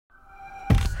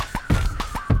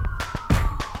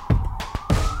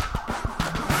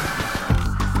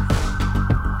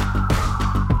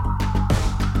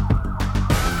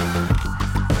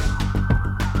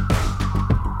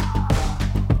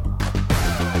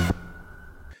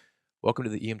Welcome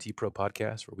to the EMT Pro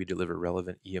podcast, where we deliver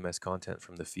relevant EMS content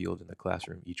from the field and the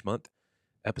classroom each month.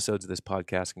 Episodes of this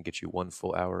podcast can get you 1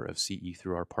 full hour of CE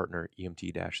through our partner,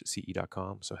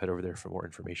 emt-ce.com, so head over there for more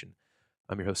information.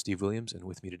 I'm your host, Steve Williams, and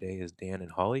with me today is Dan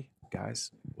and Holly. Guys,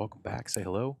 welcome back. Say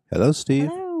hello. Hello, Steve.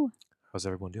 Hello. How's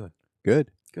everyone doing? Good.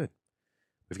 Good.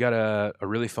 We've got a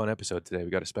really fun episode today.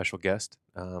 We've got a special guest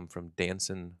from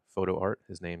Danson Photo Art.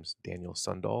 His name's Daniel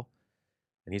Sundahl,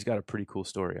 and he's got a pretty cool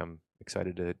story. I'm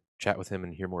excited to chat with him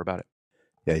and hear more about it.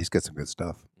 Yeah, he's got some good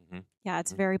stuff. Mm-hmm. Yeah,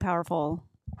 it's very powerful.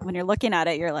 When you're looking at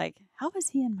it, you're like, how was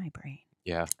he in my brain?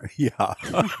 Yeah. Yeah.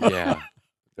 Yeah.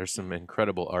 There's some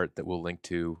incredible art that we'll link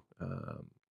to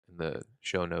in the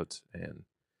show notes, and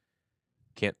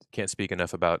can't speak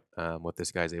enough about what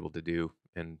this guy's able to do.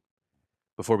 And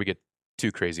before we get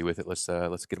too crazy with it, let's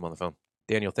get him on the phone.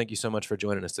 Daniel, thank you so much for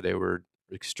joining us today. We're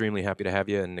extremely happy to have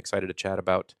you and excited to chat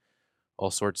about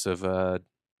all sorts of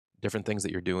different things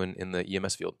that you're doing in the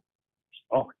EMS field.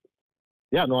 Oh,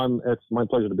 yeah, no, it's my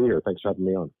pleasure to be here. Thanks for having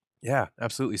me on. Yeah,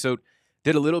 absolutely. So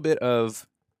did a little bit of,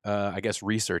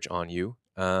 research on you.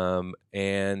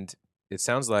 And it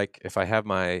sounds like, if I have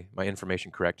my information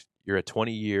correct, you're a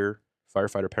 20-year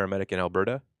firefighter paramedic in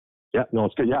Alberta. Yeah, no,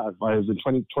 it's good. Yeah, I've been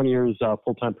 20 years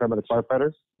full-time paramedic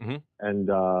firefighter. Mm-hmm. And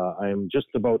I'm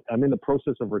in the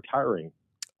process of retiring.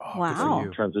 Oh, Wow.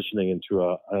 good for you. Transitioning into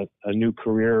a new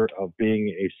career of being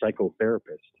a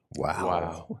psychotherapist.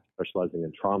 Wow. Specializing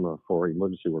in trauma for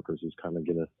emergency workers is kind of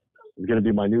gonna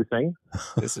be my new thing.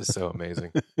 This is so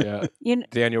amazing. Yeah. You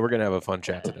Daniel, we're going to have a fun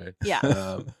chat today.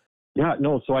 Yeah. Yeah,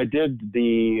 no, so I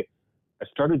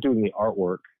started doing the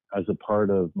artwork as a part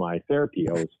of my therapy.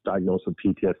 I was diagnosed with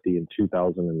PTSD in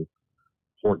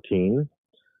 2014.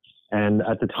 And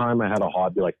at the time I had a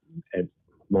hobby, like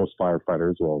most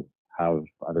firefighters will have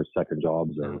either second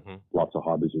jobs or Mm-hmm. lots of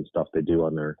hobbies and stuff they do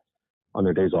on their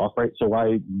days off, right? So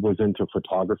I was into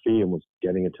photography and was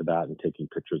getting into that and taking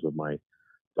pictures of my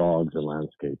dogs and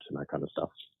landscapes and that kind of stuff.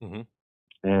 Mm-hmm.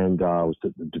 And I was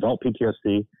developed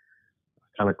PTSD,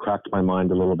 kind of cracked my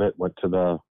mind a little bit, went to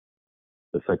the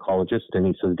psychologist, and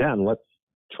he says, Dan, let's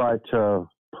try to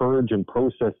purge and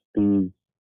process these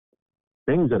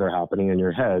things that are happening in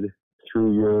your head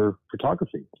through your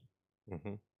photography.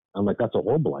 Mm-hmm. I'm like, that's a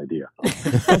horrible idea.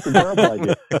 That's a terrible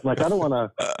idea. I'm like, I don't want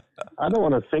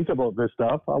to think about this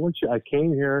stuff. I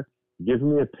came here, give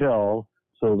me a pill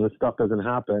so this stuff doesn't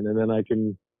happen, and then I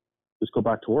can just go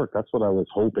back to work. That's what I was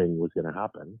hoping was going to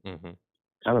happen. Mm-hmm.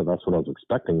 Kind of that's what I was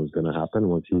expecting was going to happen,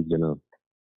 was he was going to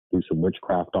do some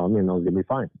witchcraft on me and I was going to be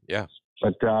fine. Yeah.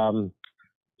 But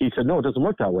he said, no, it doesn't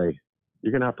work that way.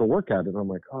 You're going to have to work at it. And I'm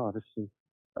like, oh,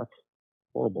 that's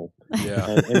horrible. Yeah.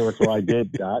 And anyway, so I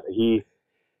did that. He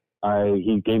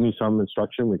gave me some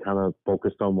instruction. We kind of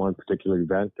focused on one particular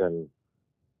event, and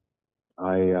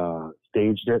I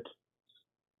staged it.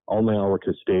 All my artwork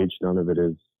is staged. None of it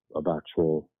is of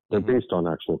actual. They're Mm-hmm. based on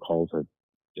actual calls, but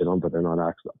they're not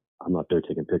actual. I'm not there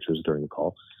taking pictures during the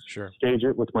call. Sure. Stage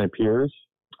it with my peers.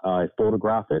 I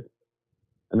photograph it,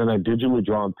 and then I digitally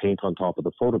draw and paint on top of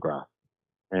the photograph.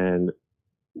 And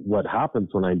what happens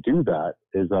when I do that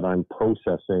is that I'm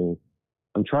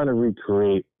trying to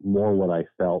recreate more what I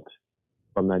felt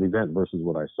from that event versus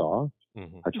what I saw.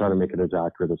 Mm-hmm. I try to make it as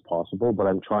accurate as possible, but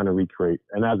I'm trying to recreate.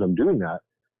 And as I'm doing that,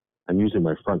 I'm using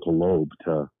my frontal lobe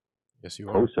to Yes, you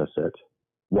are. process it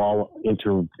while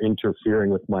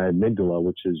interfering with my amygdala,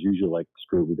 which is usually like,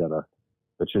 screw,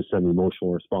 let's just send the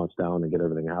emotional response down and get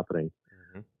everything happening.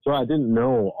 Mm-hmm. So I didn't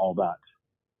know all that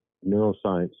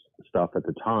neuroscience stuff at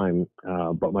the time,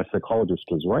 but my psychologist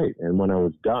was right. And when I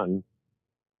was done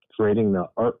creating the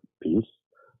art piece,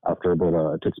 after it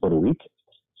takes about a week,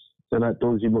 then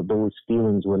those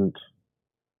feelings wouldn't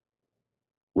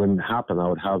happen. I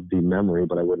would have the memory,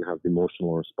 but I wouldn't have the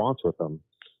emotional response with them.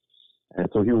 And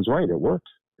so he was right. It worked.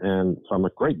 And so I'm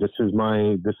like, great. This is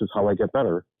how I get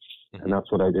better. Mm-hmm. And that's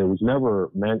what I did. It was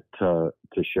never meant to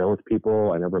share with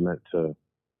people. I never meant to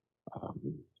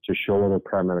show other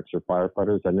paramedics or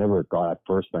firefighters. I never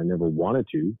wanted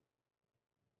to.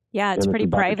 Yeah, it's And pretty this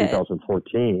is back in private.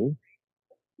 2014.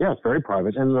 Yeah, it's very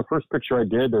private. And the first picture I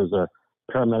did, there's a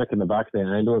paramedic in the back of the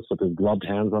ambulance with his gloved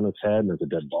hands on his head, and there's a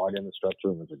dead body on the stretcher,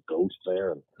 and there's a ghost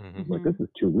there. And Mm-hmm. I'm like, this is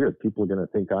too weird. People are going to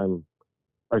think I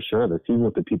share this, even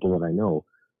with the people that I know.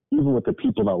 Even with the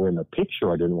people that were in the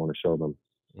picture, I didn't want to show them.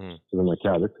 Mm. So I'm like,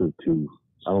 yeah, this is too,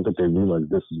 I don't think they realized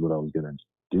this is what I was going to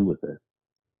do with it.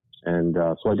 And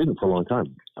so I didn't for a long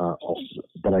time.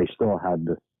 But I still had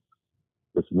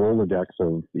this Rolodex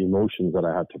of emotions that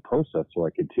I had to process. So I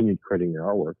continued creating the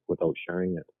artwork without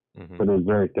sharing it. Mm-hmm. But it was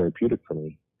very therapeutic for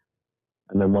me.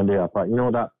 And then one day I thought,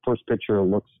 that first picture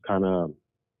looks kind of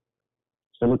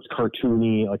it looks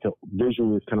cartoony, like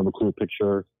visually it's kind of a cool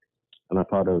picture, and I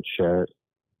thought I would share it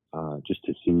just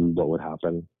to see what would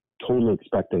happen. Totally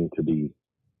expecting to be,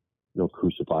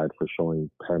 crucified for showing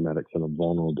paramedics in a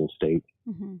vulnerable state.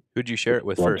 Mm-hmm. Who'd you share it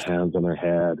with blood first? Hands on their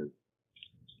head.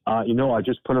 I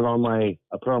just put it on my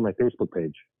Facebook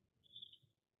page,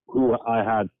 who I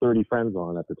had 30 friends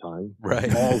on at the time,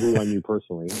 Right. all who I knew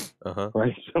personally. Uh-huh.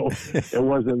 Right. So it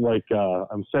wasn't like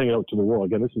I'm saying it out to the world.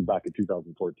 Again, this is back in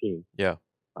 2014. Yeah.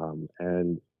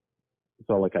 And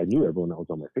so like I knew everyone that was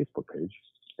on my Facebook page,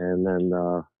 and then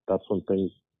that's when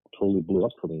things totally blew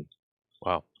up for me.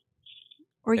 Wow.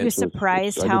 Were you And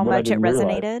surprised how much it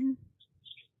resonated?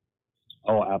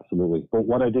 Oh, absolutely. But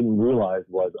what I didn't realize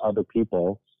was other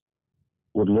people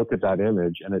would look at that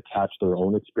image and attach their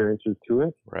own experiences to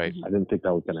it. Right. I didn't think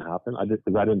that was going to happen. I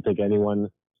didn't think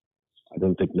anyone had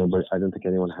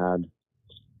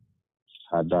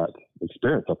that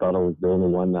experience. I thought I was the only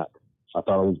one I thought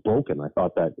I was broken. I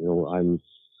thought that,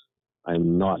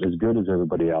 I'm not as good as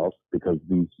everybody else because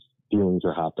these feelings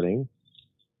are happening.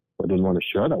 I didn't want to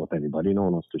share that with anybody. No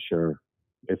one wants to share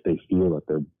if they feel that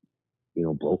they're,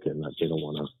 broken, that they don't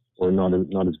want to, or not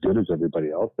as good as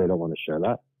everybody else. They don't want to share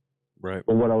that. Right.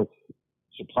 But what I was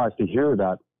surprised to hear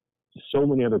that so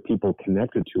many other people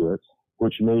connected to it,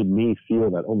 which made me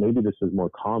feel that, maybe this is more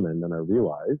common than I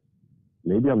realized.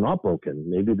 Maybe I'm not broken.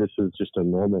 Maybe this is just a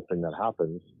normal thing that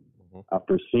happens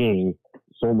after seeing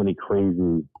so many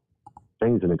crazy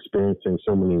things and experiencing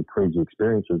so many crazy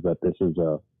experiences, that this is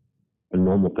a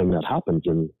normal thing that happens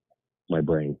in my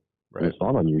brain. Right. It's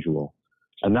not unusual.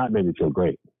 And that made me feel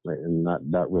great. Right? And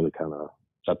that really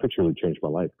that picture really changed my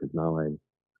life, because now I'm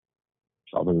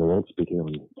traveling the world, speaking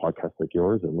on podcasts like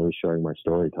yours, and really sharing my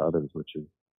story to others, which is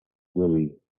really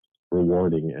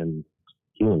rewarding and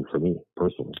healing for me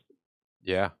personally.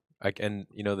 Yeah.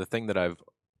 The thing that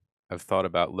I've thought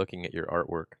about looking at your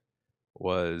artwork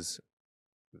was,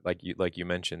 like you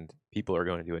mentioned, people are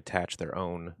going to attach their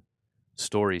own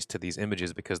stories to these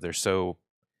images because they're so,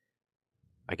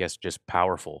 I guess, just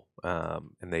powerful.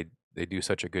 And they do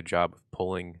such a good job of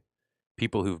pulling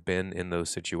people who've been in those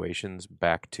situations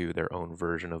back to their own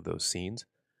version of those scenes.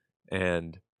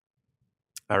 And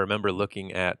I remember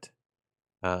looking at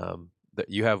that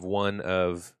you have one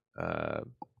of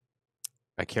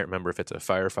I can't remember if it's a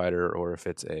firefighter or if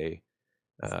it's a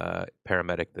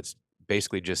paramedic that's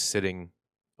basically just sitting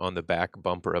on the back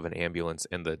bumper of an ambulance,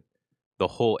 and the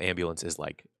whole ambulance is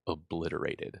like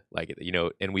obliterated,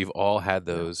 and we've all had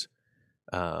those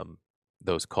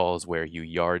calls where you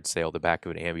yard sale the back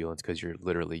of an ambulance because you're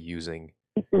literally using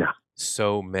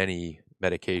so many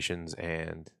medications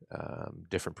and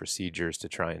different procedures to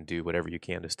try and do whatever you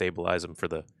can to stabilize them for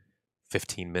the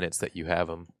 15 minutes that you have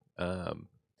them.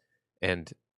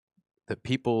 And the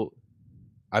people,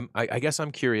 I guess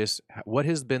I'm curious, what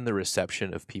has been the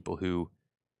reception of people who,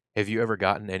 have you ever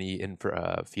gotten any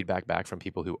feedback back from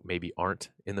people who maybe aren't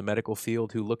in the medical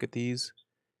field who look at these?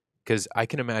 Because I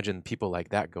can imagine people like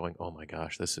that going, "Oh my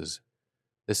gosh, this is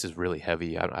really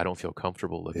heavy. I don't feel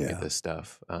comfortable looking at this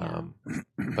stuff."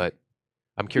 But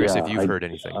I'm curious if you've heard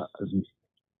anything.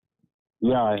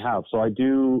 Yeah, I have. So I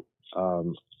do. I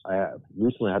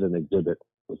recently had an exhibit.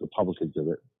 It was a public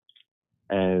exhibit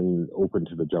and open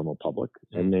to the general public,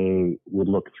 and they would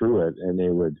look through it, and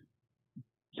the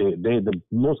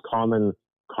most common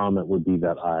comment would be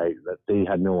that they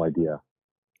had no idea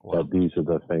that these are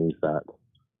the things that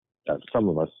some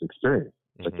of us experience,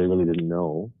 that they really didn't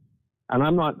know. And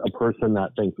I'm not a person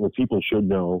that thinks, well, people should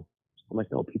know. I'm like,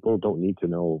 no, people don't need to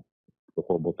know the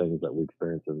horrible things that we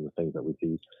experience and the things that we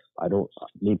see.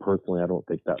 Me personally, I don't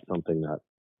think that's something that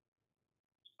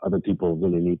other people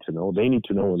really need to know. They need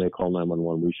to know when they call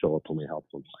 911, we show up and we help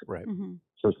them. Right. Mm-hmm.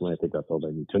 Personally, I think that's all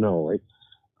they need to know, right?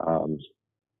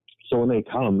 So when they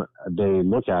come, they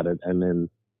look at it, and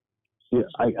then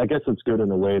I guess it's good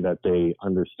in a way that they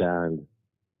understand,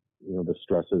 the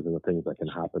stresses and the things that can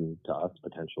happen to us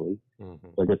potentially.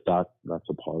 Mm-hmm. So I guess that's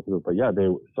a positive. But yeah,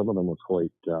 some of them were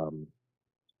quite.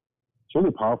 It's really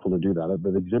powerful to do that.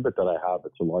 The exhibit that I have,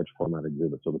 it's a large format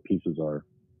exhibit, so the pieces are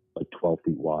like 12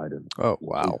 feet wide and 8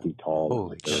 feet tall.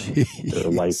 Holy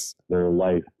They're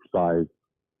life size.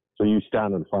 So you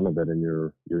stand in front of it and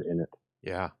you're in it.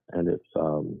 Yeah. And it's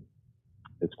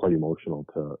quite emotional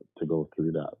to go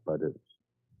through that. But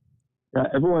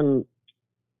everyone,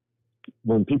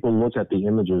 when people look at the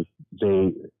images,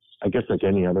 I guess like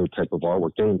any other type of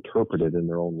artwork, they interpret it in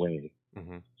their own way.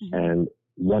 Mm-hmm. Mm-hmm. And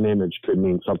one image could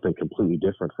mean something completely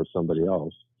different for somebody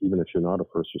else, even if you're not a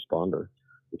first responder.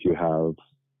 If you have,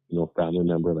 a family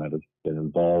member that has been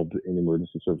involved in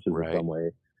emergency services in some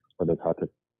way, or they've had to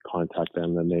contact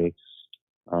them, then they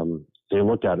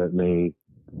look at it and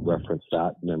reference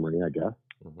that memory, I guess.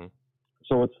 Mm-hmm.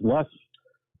 So it's less.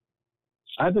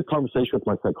 I had the conversation with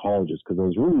my psychologist because I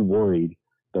was really worried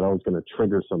that I was going to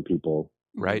trigger some people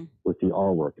Right. with the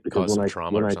R work, because Cause some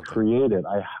trauma when or I something. create it,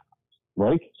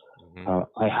 right.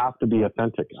 Mm-hmm. I have to be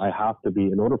authentic. I have to be,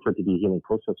 in order for it to be a healing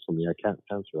process for me, I can't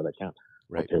censor it. I can't,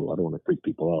 Right. okay, well, I don't want to freak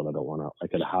people out. I don't want to,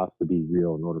 like, it has to be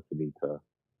real in order for me to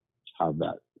have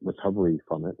that recovery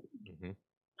from it.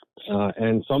 Mm-hmm.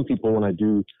 And some people, when I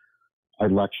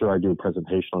lecture, I do a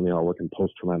presentation on the artwork and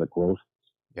post-traumatic growth.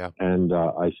 Yeah. And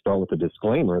I start with a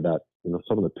disclaimer that,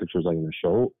 some of the pictures I'm going to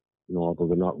show, although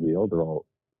they're not real, they're all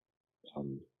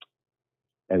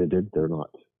edited. They're not,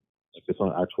 it's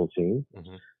not actual scene.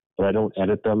 Mm-hmm. But I don't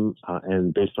edit them,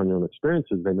 and based on your own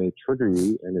experiences, they may trigger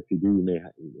you. And if you do, you may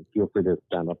feel free to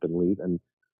stand up and leave. And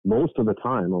most of the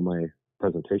time on my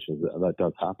presentations, that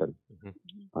does happen.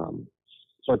 Mm-hmm.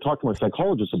 So I talked to my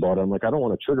psychologist about it. I'm like, I don't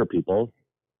want to trigger people.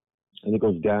 And he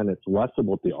goes, Dan, it's less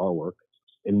about the artwork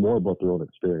and more about their own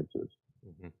experiences.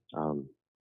 Mm-hmm.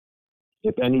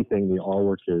 If anything, the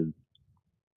artwork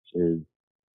is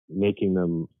making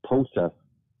them process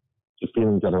the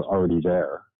feelings that are already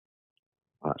there.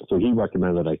 So he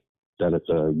recommended that it's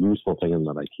a useful thing and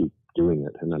that I keep doing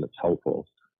it and that it's helpful.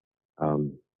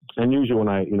 And usually when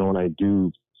I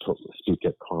do speak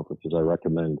at conferences, I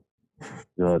recommend,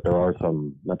 that there are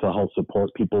some mental health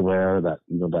support people there that,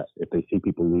 that if they see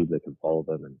people leave, they can follow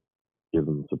them and give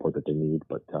them the support that they need.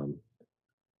 But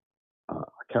I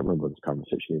can't remember when this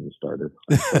conversation even started.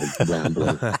 I started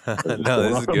rambling. No,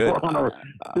 this is good.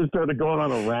 Just started going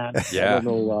on a rant. Yeah. I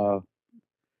don't know.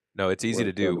 No, it's easy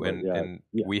to do, and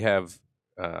yeah. we have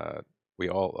we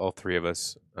all three of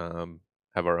us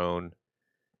have our own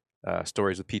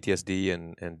stories with PTSD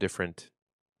and different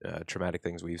traumatic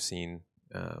things we've seen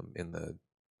in the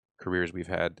careers we've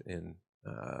had in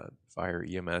fire,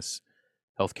 EMS,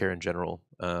 healthcare in general,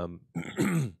 and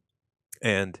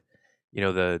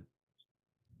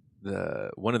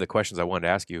the one of the questions I wanted to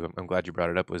ask you, I'm glad you brought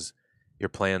it up, was your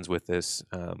plans with this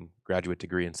graduate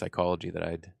degree in psychology that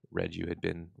I'd read you had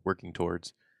been working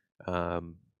towards.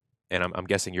 And I'm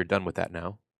guessing you're done with that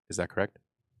now. Is that correct?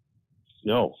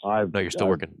 No, you're still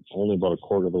working. Only about a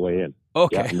quarter of the way in.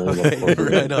 Okay. Yeah, Okay.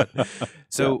 Right on.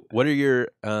 So yeah. What are your,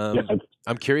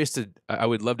 I'm curious I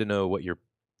would love to know what your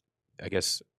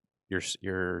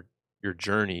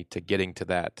journey to getting to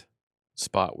that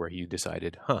spot where you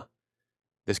decided,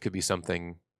 this could be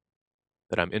something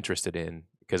that I'm interested in,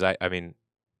 because I mean,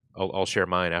 I'll share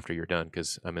mine after you're done,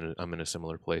 because I'm in a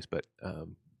similar place. But I'd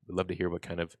love to hear what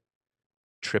kind of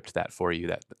tripped that for you,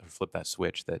 that flipped that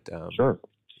switch that sure,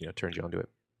 turned you onto it.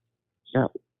 Yeah.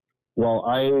 Well,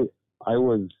 I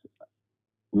was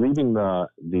leaving the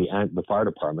fire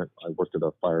department. I worked at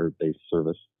a fire-based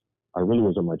service. I really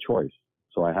wasn't my choice.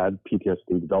 So I had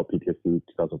developed PTSD in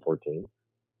 2014,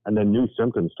 and then new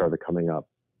symptoms started coming up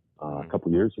a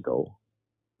couple years ago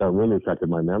that really affected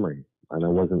my memory, and I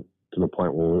wasn't to the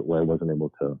point where I wasn't able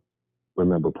to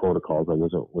remember protocols. I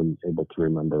wasn't able to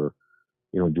remember,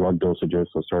 drug dosages,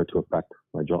 so it started to affect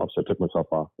my job. So I took myself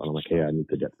off, and I'm like, hey, I need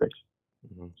to get fixed.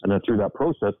 Mm-hmm. And then through that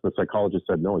process, the psychologist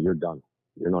said, no, you're done.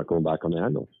 You're not going back on the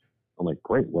ambulance. I'm like,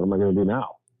 great, what am I going to do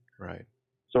now? Right.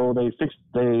 So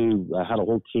I had a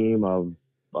whole team of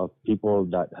people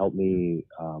that helped me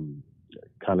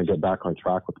kind of get back on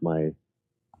track with my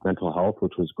mental health,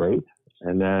 which was great.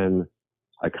 And then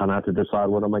I kind of had to decide,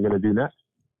 what am I going to do next?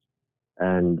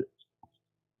 And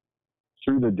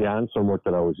through the dance work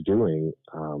that I was doing,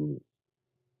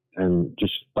 and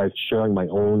just by sharing my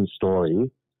own story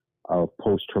of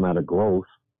post-traumatic growth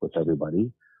with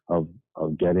everybody, of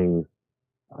getting,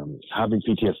 having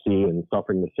PTSD and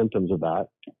suffering the symptoms of that,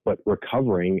 but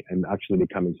recovering and actually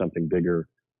becoming something bigger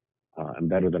and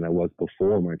better than I was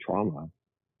before my trauma,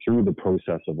 through the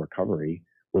process of recovery,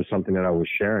 was something that I was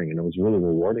sharing, and it was really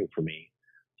rewarding for me.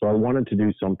 So I wanted to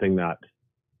do something that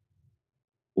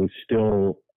was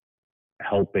still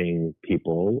helping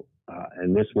people,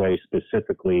 and this way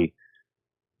specifically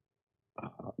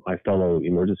my fellow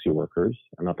emergency workers.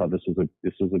 And I thought this was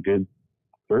a good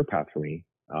career path for me.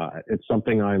 It's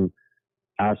something I'm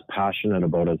as passionate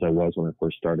about as I was when I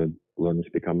first started learning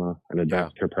to become an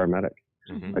advanced care paramedic.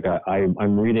 Mm-hmm. Like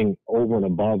I'm reading over and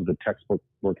above the textbook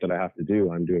work that I have to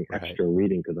do. I'm doing extra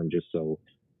reading because I'm just so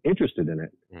interested in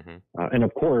it. Mm-hmm. And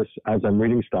of course, as I'm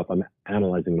reading stuff, I'm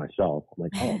analyzing myself. I'm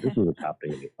like, oh, this is what's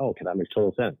happening to me. Oh, okay, that makes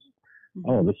total sense. Mm-hmm.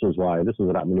 Oh, this is what happened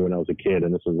to me when I was a kid,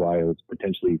 and this is why I was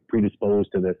potentially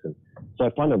predisposed to this. And so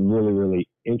I find it really, really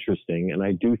interesting. And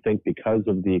I do think because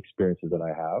of the experiences that I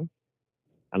have,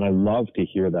 and I love to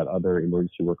hear that other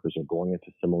emergency workers are going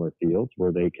into similar fields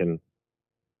where they can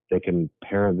they can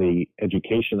pair the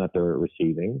education that they're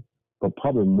receiving, but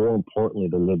probably more importantly,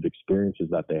 the lived experiences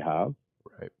that they have,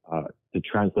 Right. to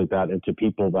translate that into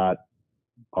people that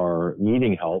are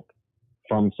needing help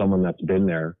from someone that's been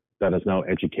there, that is now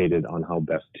educated on how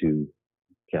best to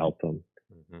help them.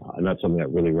 Mm-hmm. And that's something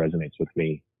that really resonates with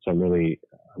me. So I'm really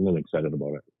excited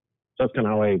about it. So that's kind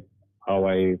of how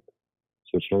I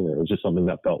switched over. It was just something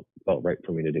that felt right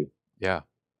for me to do. Yeah.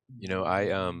 And I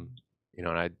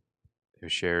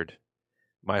have shared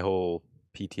my whole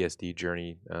PTSD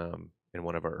journey in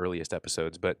one of our earliest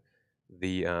episodes, but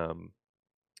the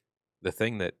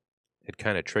thing that had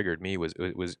kind of triggered me was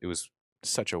it was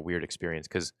such a weird experience,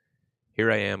 because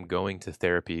here I am going to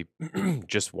therapy,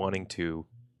 just wanting to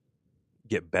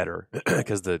get better,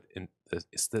 because the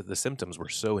symptoms were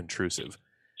so intrusive,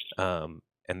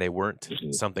 and they weren't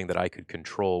something that I could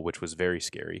control, which was very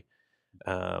scary.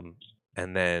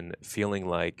 And then feeling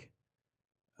like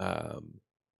I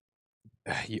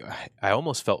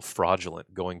almost felt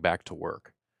fraudulent going back to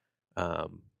work,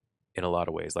 in a lot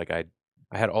of ways. Like I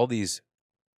had all these,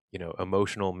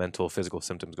 emotional, mental, physical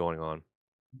symptoms going on,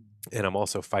 and I'm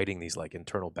also fighting these like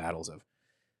internal battles of,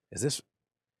 is this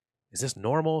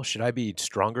normal? Should I be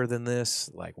stronger than this?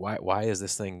 Like, why is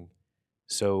this thing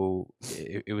so?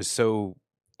 It was so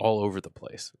all over the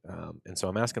place, and so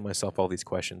I'm asking myself all these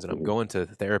questions, and I'm going to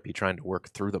therapy trying to work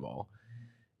through them all.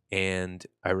 And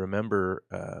I remember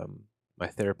my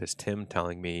therapist Tim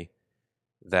telling me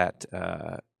that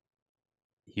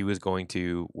he was going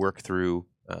to work through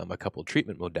a couple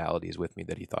treatment modalities with me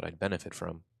that he thought I'd benefit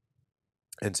from.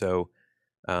 And so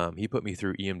he put me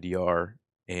through EMDR,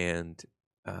 and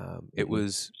it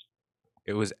was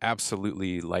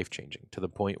absolutely life-changing, to the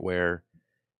point where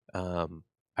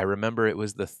I remember it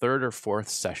was the third or fourth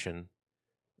session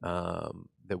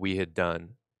that we had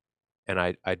done, and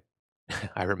I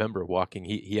I remember walking.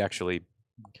 He actually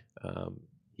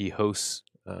he hosts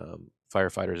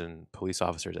firefighters and police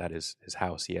officers at his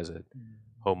house. He has a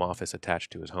home office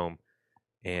attached to his home,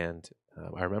 and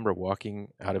I remember walking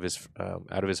out of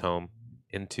his home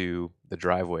into the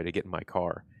driveway to get in my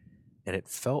car, and it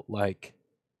felt like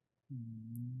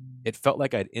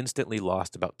I'd instantly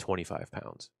lost about 25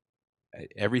 pounds.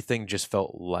 Everything just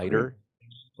felt lighter.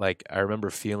 Like I remember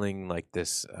feeling like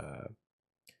this.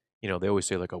 They always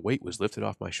say like a weight was lifted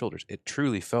off my shoulders. It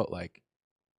truly felt like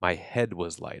my head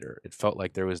was lighter. It felt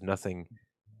like there was nothing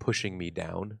pushing me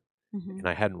down, and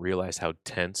I hadn't realized how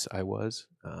tense I was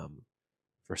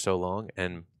for so long.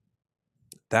 And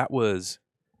that was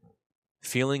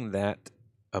feeling that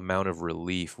amount of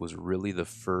relief was really the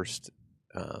first,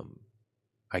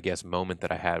 I guess, moment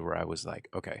that I had where I was like,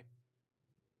 okay,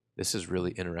 this is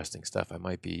really interesting stuff. I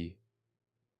might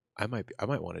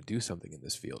want to do something in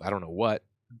this field. I don't know what,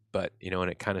 but and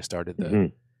it kind of started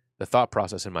the thought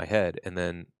process in my head. And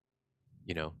then,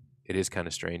 it is kind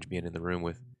of strange being in the room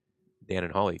with Dan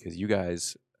and Holly, because you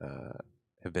guys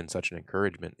have been such an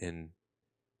encouragement in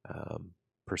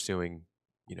pursuing,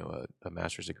 a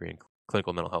master's degree in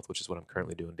clinical mental health, which is what I'm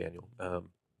currently doing, Daniel.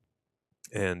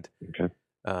 And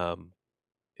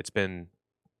it's been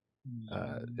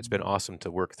awesome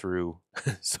to work through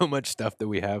so much stuff that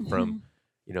we have from,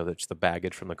 that's the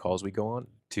baggage from the calls we go on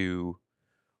to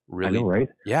really. I know, right?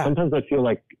 Yeah. Sometimes I feel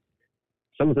like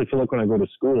when I go to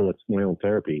school, it's my own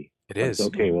therapy. It is.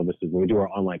 Okay, well, this is when we do our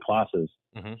online classes.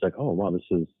 It's like, oh, wow, this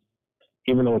is,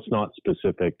 even though it's not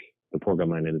specific, the program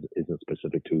line isn't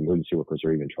specific to emergency workers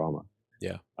or even trauma.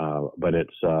 Yeah. But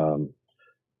it's,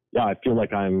 I feel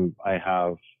like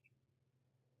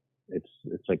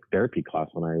it's like therapy class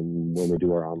when we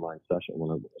do our online session,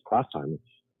 class time.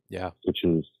 Which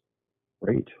is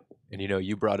great. And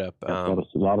you brought up a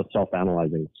lot of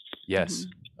self-analyzing. Yes,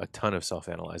 a ton of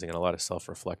self-analyzing and a lot of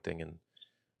self-reflecting. And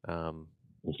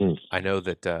I know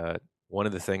that one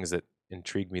of the things that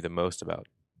intrigued me the most about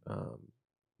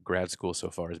grad school so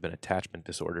far has been attachment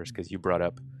disorders, because you brought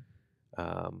up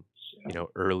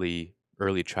early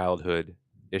childhood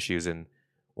issues. And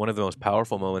one of the most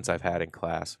powerful moments I've had in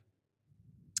class,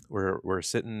 we're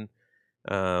sitting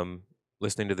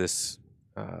listening to this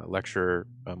lecturer,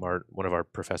 one of our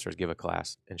professors, give a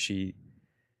class, and she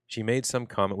made some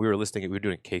comment. We were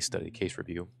doing a case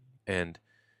review, and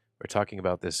we're talking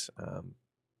about this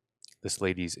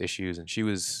lady's issues, and she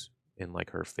was in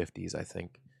like her 50s, I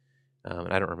think,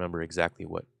 and I don't remember exactly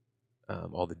what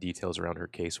all the details around her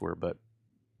case were, but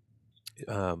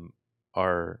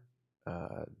our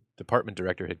department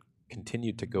director had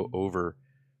continued to go over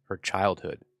her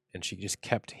childhood, and she just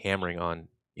kept hammering on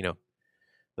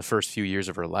the first few years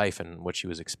of her life and what she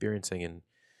was experiencing. And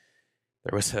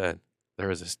there was a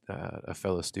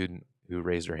fellow student who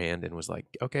raised her hand and was like,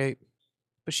 okay,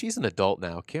 but she's an adult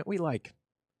now. Can't we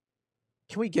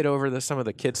get over some of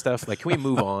the kid stuff? Like, can we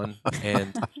move on?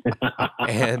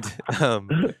 And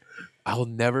I'll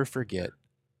never forget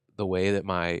the way that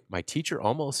my teacher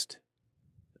almost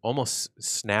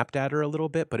snapped at her a little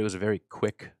bit, but it was a very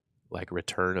quick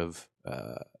return of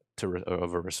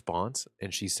of a response.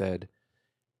 And she said,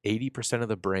 80% of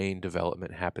the brain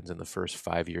development happens in the first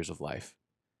 5 years of life.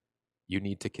 You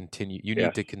need to continue. You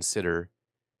need to consider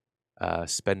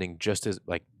spending just as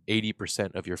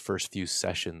 80% of your first few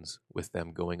sessions with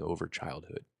them going over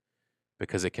childhood,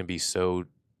 because it can be so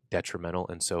detrimental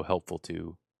and so helpful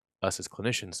to us as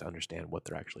clinicians to understand what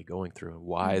they're actually going through and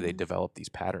why they develop these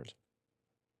patterns.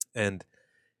 And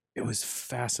it was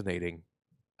fascinating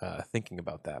thinking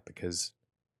about that, because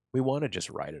we want to just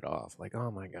write it off. Like,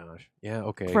 oh my gosh. Yeah.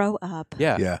 Okay. Grow up.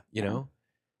 Yeah. Yeah. You know,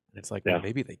 and it's like, well,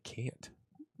 maybe they can't,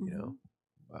 you know?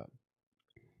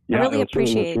 I really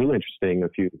appreciate. It's really interesting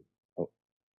if you.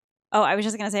 Oh, I was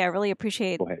just going to say, I really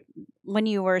appreciate Go ahead. when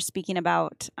you were speaking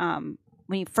about when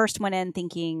you first went in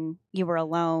thinking you were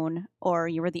alone or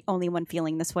you were the only one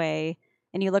feeling this way,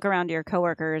 and you look around to your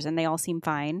coworkers and they all seem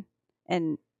fine.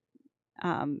 And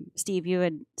Steve, you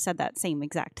had said that same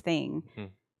exact thing.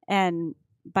 And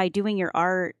by doing your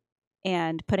art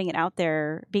and putting it out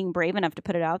there, being brave enough to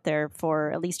put it out there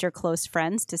for at least your close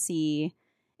friends to see,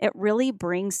 it really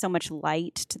brings so much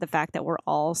light to the fact that we're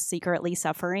all secretly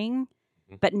suffering,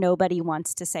 but nobody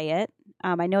wants to say it.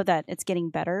 I know that it's getting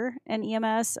better in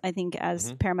EMS. I think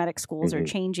as paramedic schools are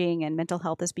changing and mental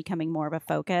health is becoming more of a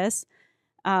focus,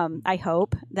 I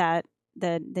hope that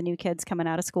the new kids coming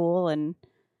out of school and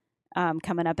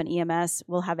coming up in EMS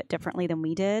will have it differently than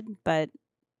we did. But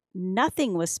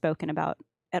nothing was spoken about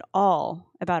at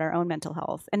all about our own mental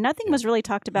health. And nothing was really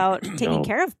talked about taking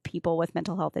care of people with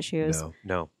mental health issues.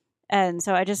 No. And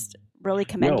so I just really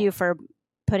commend you for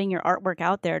putting your artwork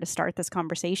out there to start this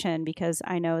conversation, because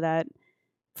I know that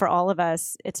for all of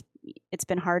us, it's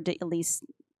been hard to at least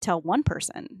tell one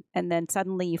person. And then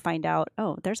suddenly you find out,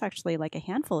 oh, there's actually a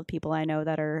handful of people I know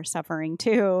that are suffering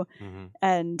too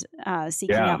and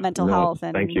seeking out mental health.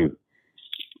 And thank you.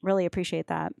 Really appreciate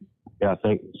that. Yeah,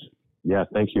 thanks. Yeah,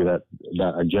 thank you.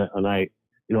 And I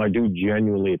do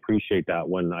genuinely appreciate that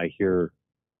when I hear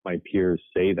my peers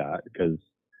say that, because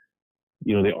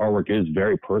the artwork is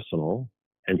very personal,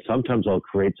 and sometimes I'll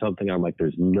create something. I'm like,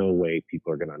 there's no way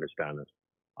people are going to understand this.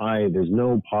 There's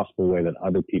no possible way that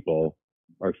other people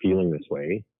are feeling this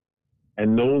way,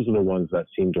 and those are the ones that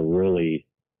seem to really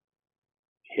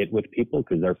hit with people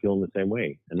because they're feeling the same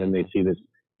way, and then they see this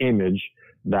image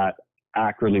that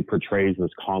accurately portrays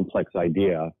this complex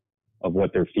idea of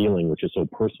what they're feeling, which is so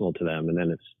personal to them, and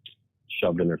then it's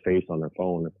shoved in their face on their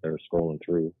phone if they're scrolling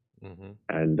through.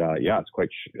 And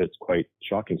it's quite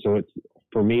shocking. So it's,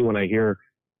 for me, when I hear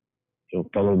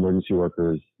fellow emergency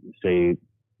workers say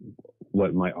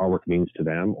what my artwork means to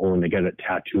them, or when they get it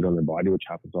tattooed on their body, which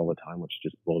happens all the time, which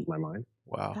just blows my mind.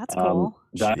 Wow, that's cool.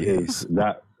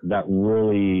 That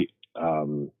really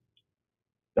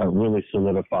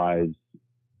solidifies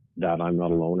that I'm not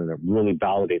alone, and it really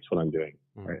validates what I'm doing.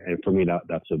 Right? And for me, I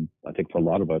think for a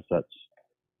lot of us, that's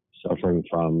suffering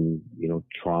from,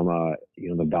 trauma,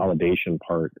 the validation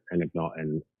part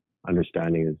and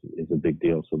understanding is a big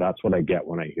deal. So that's what I get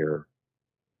when I hear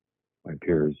my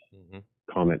peers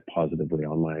comment positively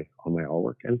on my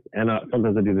artwork. And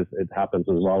sometimes I do this. It happens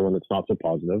as well when it's not so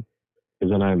positive,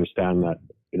 because then I understand that,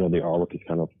 the artwork has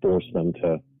kind of forced them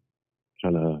to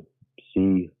kind of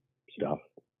see stuff.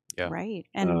 Yeah. Right.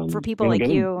 And for people like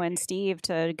you and Steve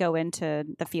to go into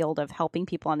the field of helping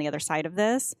people on the other side of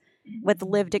this with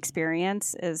lived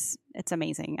experience it's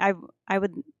amazing. I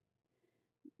would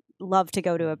love to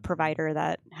go to a provider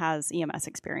that has EMS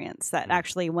experience, that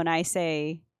actually, when I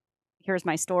say, here's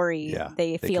my story,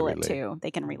 they feel it too. They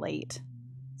can relate.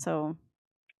 So.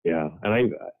 Yeah.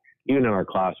 And even in our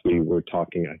class, we were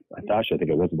talking, I think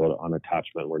it was about on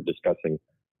attachment. We're discussing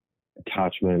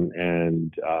attachment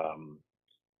and,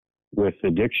 with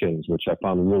addictions, which I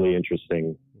found really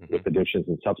interesting, with addictions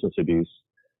and substance abuse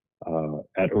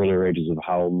at earlier ages, of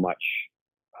how much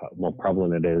more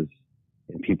prevalent it is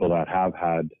in people that have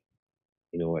had,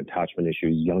 attachment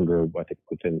issues younger, I think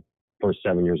within first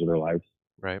 7 years of their lives.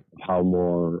 Right. How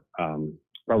more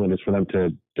prevalent it is for them to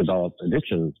develop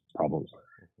addiction problems.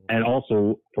 And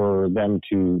also for them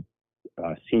to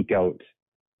seek out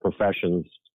professions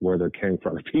where they're caring for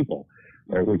other people,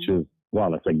 right? Which is, wow,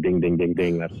 that's like ding, ding, ding,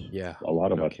 ding. That's a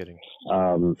lot of us. Kidding.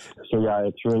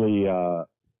 It's really,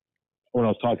 when I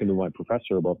was talking to my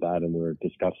professor about that, and we were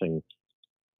discussing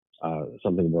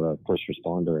something about a first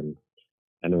responder, and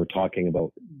they were talking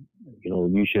about,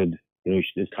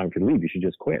 it's time for you to leave. You should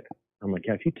just quit. I'm like,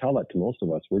 yeah, if you tell that to most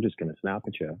of us, we're just going to snap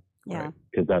at you. Yeah.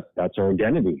 Because that's our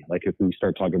identity. Like if we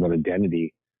start talking about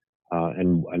identity,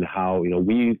 and how,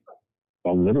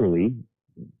 literally,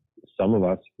 some of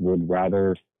us would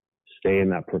rather stay in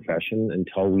that profession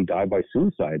until we die by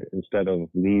suicide instead of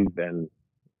leave and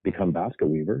become basket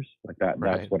weavers. Like that.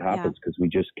 Right. That's what happens because we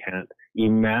just can't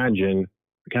imagine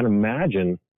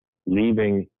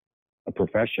leaving a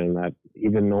profession that,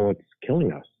 even though it's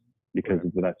killing us, because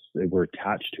we're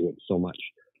attached to it so much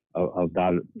of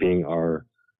that being our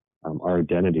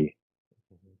identity.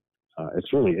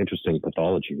 It's really interesting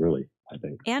pathology, really, I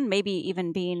think. And maybe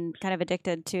even being kind of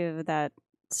addicted to that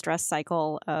stress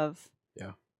cycle of,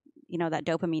 that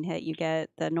dopamine hit you get,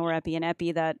 the norepi and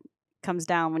epi that comes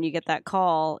down when you get that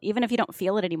call. Even if you don't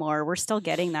feel it anymore, we're still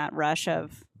getting that rush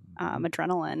of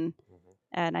adrenaline.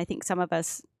 And I think some of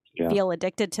us feel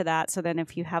addicted to that. So then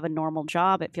if you have a normal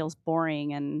job, it feels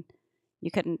boring and you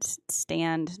couldn't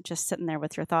stand just sitting there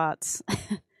with your thoughts,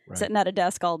 sitting at a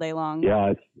desk all day long.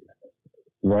 Yeah, it's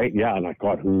right. Yeah. And I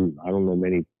don't know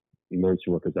many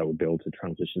emergency workers that would be able to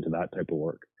transition to that type of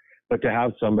work. But to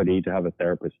have a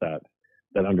therapist that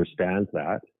understands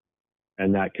that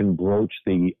and that can broach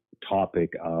the topic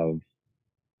of,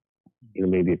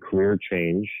 maybe a career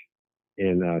change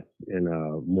in a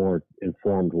more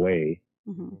informed way.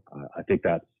 I think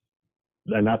that's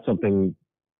something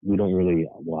we don't really,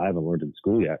 I haven't learned in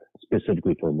school yet,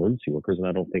 specifically for emergency workers, and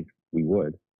I don't think we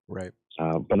would. Right.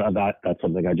 But that's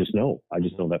something I just know. I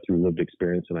just know that through lived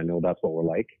experience, and I know that's what we're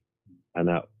like. And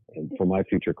for my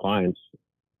future clients,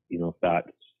 if that's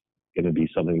going to be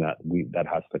something that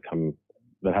has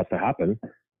to happen,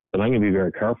 then I'm going to be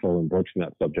very careful in broaching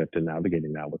that subject and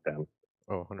navigating that with them.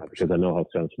 Oh, 100%. Because I know how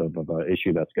sensitive of an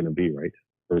issue that's going to be, right?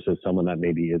 Versus someone that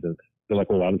maybe isn't. They're like,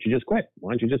 well, why don't you just quit?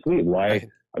 Why don't you just leave? Why? Right.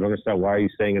 I don't understand. Why are you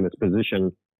staying in this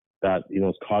position that,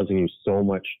 is causing you so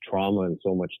much trauma and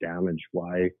so much damage?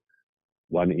 Why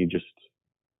don't you just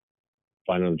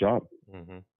find another job?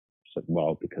 It's like,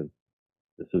 well, because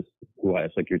this is who I,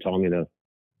 it's like you're telling me to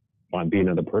be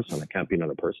another person. I can't be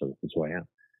another person. This is who I am.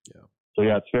 Yeah. So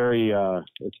yeah,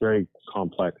 it's very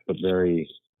complex, but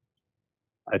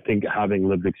I think having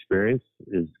lived experience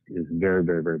is very,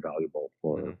 very, very valuable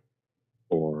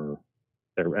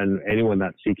and anyone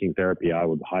that's seeking therapy, I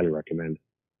would highly recommend.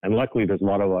 And luckily, there's a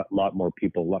lot more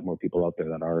people out there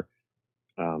that are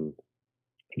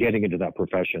getting into that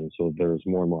profession. So there's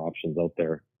more and more options out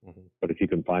there. But if you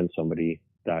can find somebody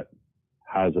that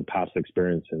has a past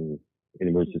experience in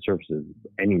emergency services,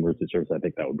 any emergency service, I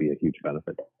think that would be a huge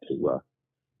benefit to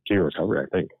your recovery.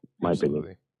 I think, my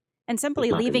opinion. And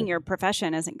simply leaving your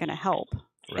profession isn't going to help.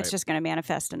 Right. It's just going to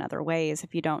manifest in other ways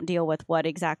if you don't deal with what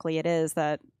exactly it is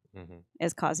that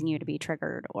is causing you to be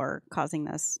triggered or causing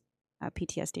this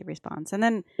PTSD response. And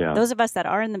then those of us that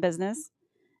are in the business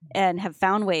and have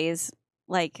found ways,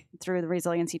 like through the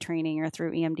resiliency training or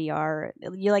through EMDR,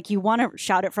 you want to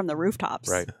shout it from the rooftops.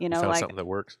 Right. Like something that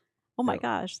works. Oh my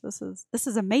gosh, this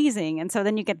is amazing. And so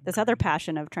then you get this other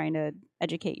passion of trying to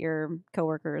educate your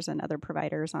coworkers and other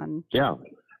providers on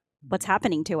what's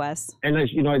happening to us. And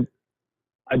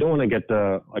I don't want to get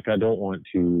I don't want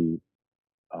to,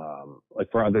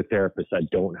 for other therapists that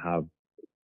don't have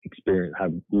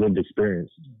lived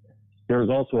experience, there's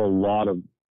also a lot of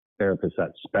therapists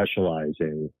that specialize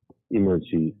in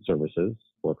emergency services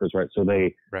workers, right? So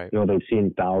they've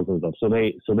seen thousands of, so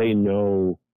they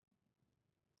know.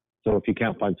 So if you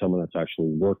can't find someone that's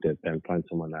actually worked it, then find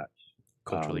someone that's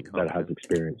culturally that has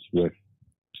experience with,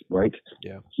 right?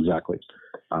 Yeah, exactly.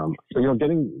 So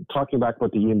talking back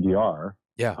about the EMDR.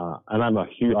 Yeah. And I'm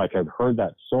I've heard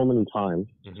that so many times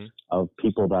of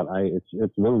people that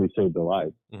it's literally saved their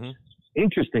lives.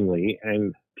 Interestingly,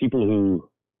 and people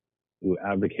who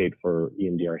advocate for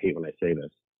EMDR hate when I say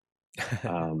this.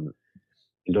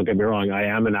 Don't get me wrong. I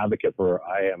am an advocate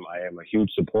I am a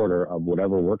huge supporter of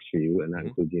whatever works for you, and that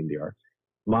includes EMDR.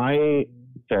 My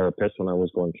therapist, when I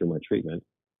was going through my treatment,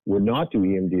 would not do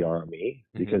EMDR on me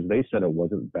because they said it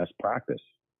wasn't best practice.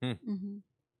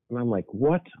 And I'm like,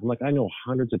 what? I'm like, I know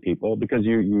hundreds of people, because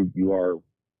you are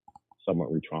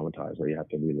somewhat re-traumatized where you have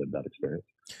to relive that experience.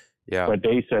 Yeah. But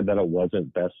they said that it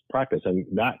wasn't best practice. And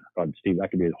that, Steve, that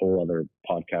could be a whole other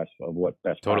podcast of what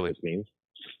best practice means.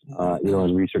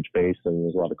 And research based, and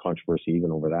there's a lot of controversy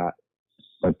even over that.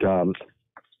 But so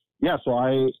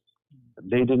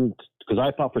they didn't, because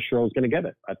I thought for sure I was going to get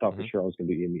it. I thought for sure I was going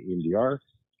to do EMDR.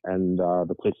 And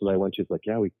the places I went to is like,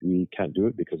 we can't do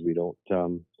it because we don't,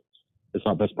 it's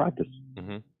not best practice.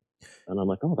 And I'm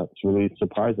like, oh, that's really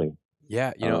surprising.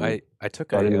 Yeah. I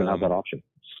took I didn't even have that option.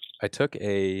 I took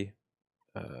it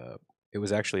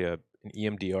was actually an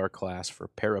EMDR class for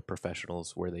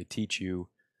paraprofessionals where they teach you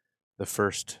the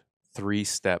first 3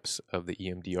 steps of the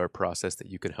EMDR process that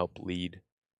you can help lead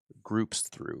groups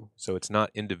through. So it's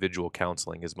not individual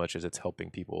counseling as much as it's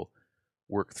helping people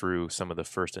work through some of the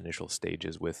first initial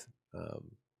stages with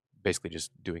basically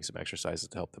just doing some exercises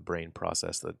to help the brain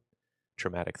process the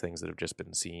traumatic things that have just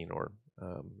been seen or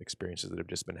experiences that have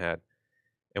just been had.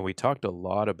 And we talked a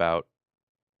lot about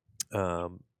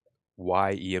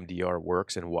why EMDR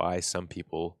works and why some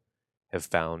people have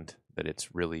found that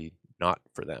it's really not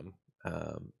for them.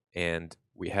 And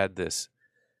we had this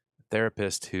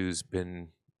therapist who's been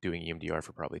doing EMDR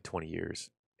for probably 20 years,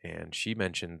 and she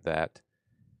mentioned that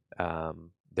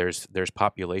there's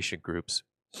population groups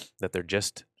that they're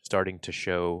just starting to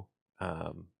show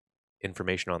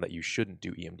information on that you shouldn't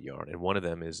do EMDR, and one of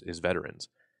them is veterans.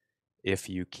 If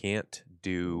you can't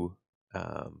do,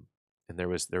 and there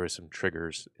was some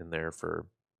triggers in there for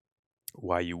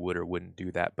why you would or wouldn't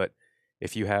do that, but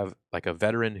if you have like a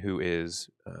veteran who is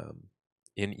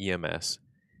in EMS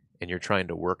and you're trying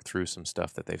to work through some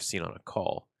stuff that they've seen on a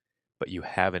call, but you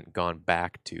haven't gone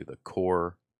back to the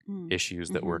core issues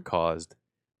that were caused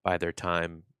by their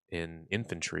time in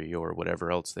infantry or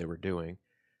whatever else they were doing,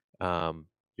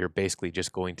 you're basically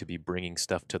just going to be bringing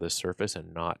stuff to the surface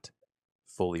and not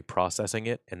fully processing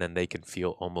it, and then they can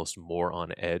feel almost more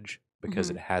on edge because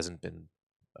it hasn't been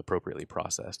appropriately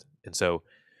processed. And so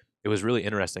it was really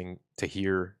interesting to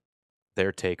hear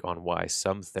their take on why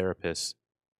some therapists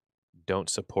don't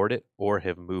support it or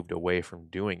have moved away from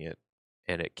doing it.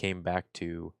 And it came back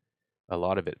to a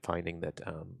lot of it finding that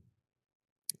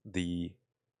the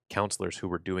counselors who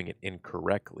were doing it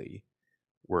incorrectly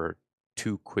were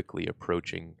too quickly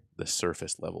approaching the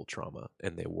surface level trauma,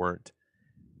 and they weren't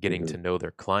getting to know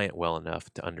their client well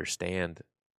enough to understand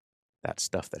that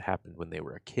stuff that happened when they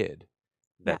were a kid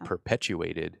that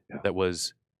perpetuated, that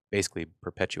was basically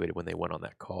perpetuated when they went on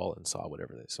that call and saw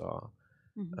whatever they saw.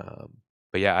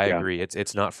 But yeah, I agree.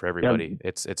 It's not for everybody.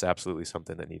 It's absolutely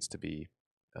something that needs to be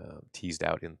teased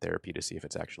out in therapy to see if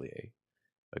it's actually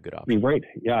a good option. Right.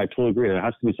 Yeah, I totally agree. It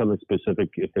has to be something specific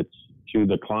if it's to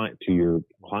the client, to your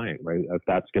client, right? If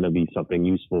that's going to be something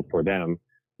useful for them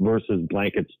versus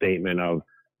blanket statement of,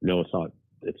 no,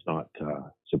 it's not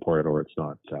supported, or it's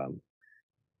not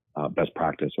best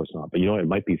practice, or it's not. But it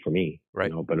might be for me,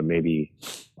 right? But it may be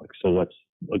like, so let's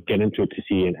get into it to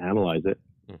see and analyze it.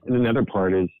 And another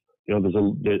part is,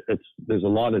 there's a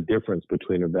lot of difference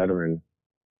between a veteran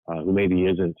who maybe he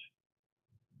didn't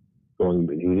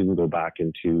go back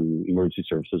into emergency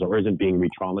services or isn't being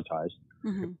re-traumatized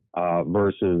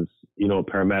versus, a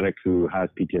paramedic who has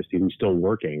PTSD who's still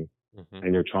working,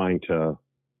 and you're trying to,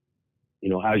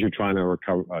 as you're trying to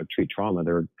treat trauma,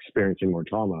 they're experiencing more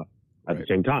trauma at the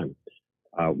same time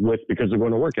because they're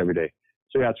going to work every day.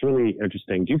 So yeah, it's really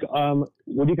interesting.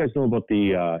 What do you guys know about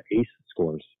the ACE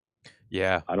scores?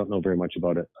 Yeah. I don't know very much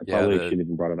about it. I probably shouldn't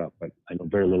even brought it up, but I know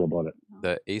very little about it.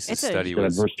 The ACEs study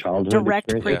was adverse childhood direct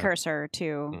precursor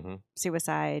to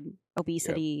suicide,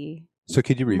 obesity. So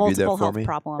could you review multiple that for health me?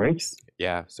 problems. Right?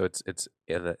 Yeah. So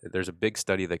there's a big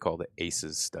study they call the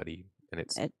ACEs study, and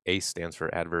ACE stands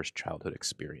for Adverse Childhood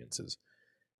Experiences.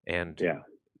 And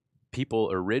people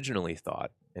originally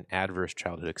thought an adverse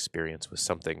childhood experience was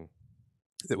something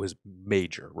that was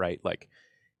major, right? Like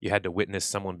you had to witness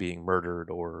someone being murdered,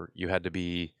 or you had to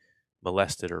be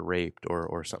molested or raped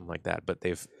or something like that. But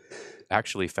they've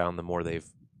actually found, the more they've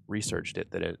researched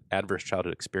it, that an adverse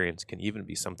childhood experience can even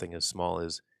be something as small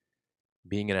as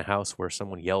being in a house where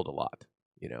someone yelled a lot,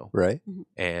 Right.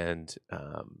 And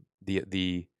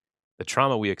the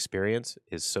trauma we experience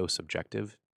is so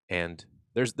subjective, and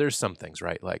there's some things,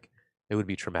 right? Like it would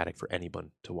be traumatic for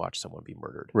anyone to watch someone be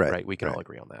murdered, right? We can all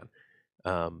agree on that.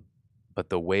 But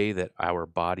the way that our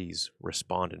bodies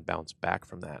respond and bounce back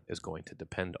from that is going to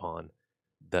depend on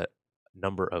the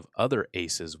number of other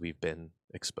ACEs we've been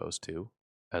exposed to,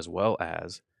 as well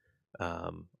as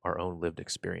our own lived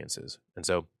experiences. And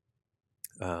so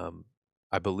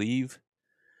I believe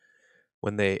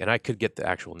and I could get the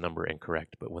actual number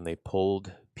incorrect, but when they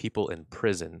polled people in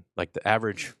prison, like I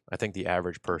think the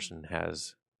average person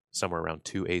has somewhere around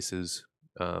 2 ACEs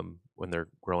when they're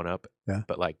growing up. Yeah.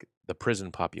 But like the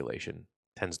prison population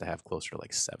tends to have closer to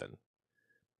like 7.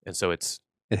 And so what's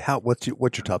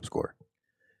your top score?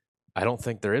 I don't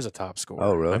think there is a top score.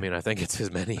 Oh, really? I mean, I think it's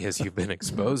as many as you've been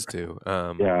exposed to.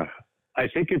 Yeah. I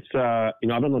think it's, I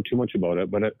don't know too much about it,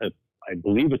 but I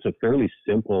believe it's a fairly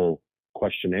simple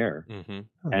questionnaire.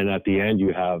 And at the end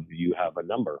you have a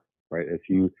number, right? If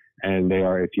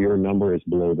your number is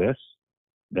below this,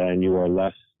 then you are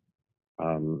less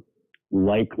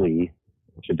likely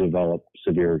to develop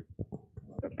severe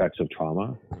effects of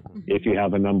trauma. If you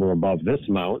have a number above this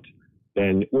amount,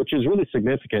 then, which is really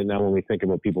significant now when we think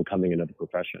about people coming into the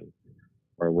profession,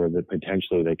 or where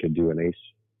potentially they could do an ACE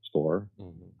score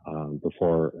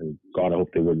before, and God, I hope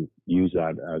they wouldn't use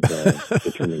that as a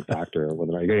determining factor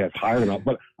whether I get hired or not.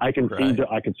 But I can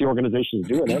see organizations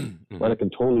doing it, but I can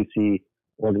totally see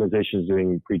organizations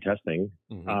doing pre-testing,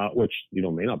 which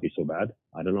may not be so bad.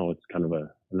 I don't know. It's kind of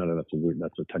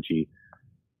that's a touchy,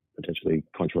 potentially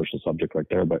controversial subject right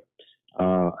there. But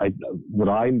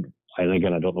and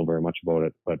again, I don't know very much about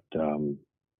it, but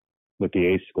with the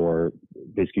ACE score,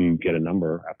 basically you get a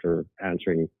number after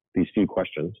answering these few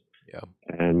questions. Yeah.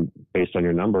 And based on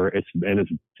your number, it's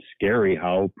scary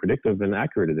how predictive and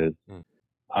accurate it is.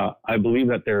 I believe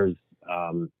that there's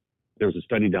a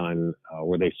study done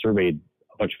where they surveyed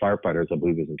a bunch of firefighters, I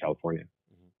believe it was in California,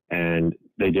 and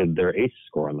they did their ACE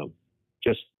score on them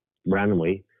just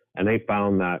randomly, and they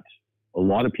found that a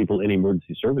lot of people in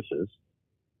emergency services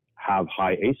have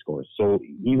high ACE scores. So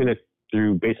even if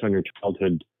based on your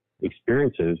childhood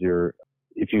experiences,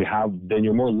 then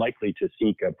you're more likely to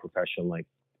seek a profession like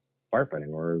firefighting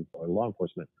or law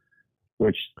enforcement,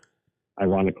 which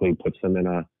ironically puts them in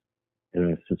a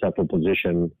susceptible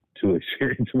position to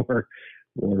experience more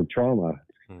trauma.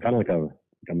 Kind of like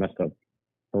a messed up,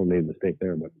 someone made a mistake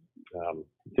there, but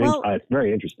it's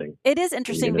very interesting. It is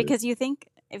interesting because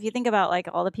if you think about like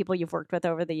all the people you've worked with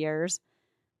over the years,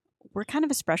 we're kind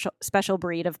of a special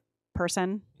breed of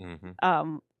person.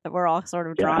 That we're all sort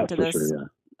of drawn to this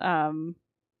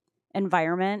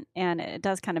environment, and it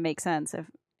does kind of make sense if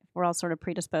we're all sort of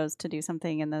predisposed to do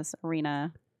something in this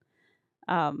arena.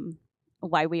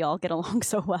 Why we all get along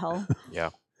so well. Yeah,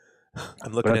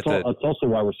 I'm looking at that. That's also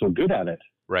why we're so good at it.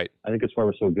 Right. I think it's why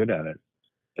we're so good at it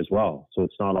as well. So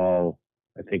it's not all.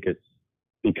 I think it's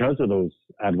because of those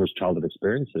adverse childhood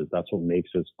experiences. That's what makes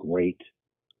us great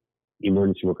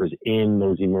emergency workers in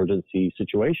those emergency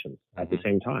situations at the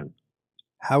same time.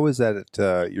 How is that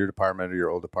at your department or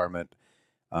your old department?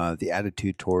 The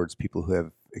attitude towards people who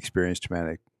have experienced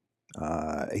traumatic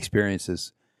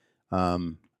experiences.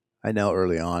 I know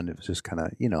early on it was just kind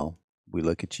of, we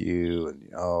look at you and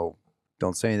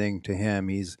don't say anything to him.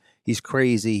 He's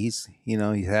crazy. He's he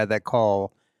had that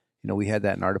call. We had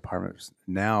that in our department.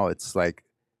 Now it's like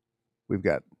we've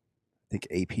got I think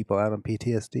 8 people out on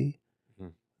PTSD.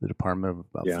 The department of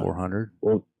about 400.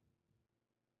 Well,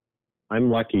 I'm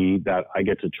lucky that I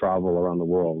get to travel around the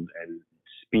world and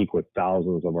speak with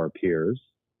thousands of our peers.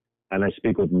 And I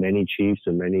speak with many chiefs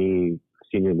and many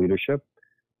senior leadership.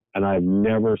 And I've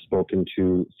never spoken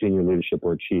to senior leadership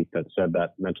or chief that said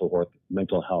that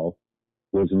mental health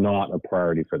was not a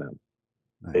priority for them.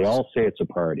 Nice. They all say it's a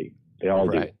priority. They all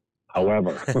do.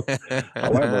 However,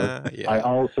 I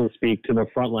also speak to the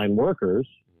frontline workers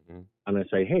and I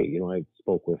say, hey, I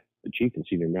spoke with the chief and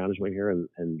senior management here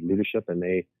and leadership, and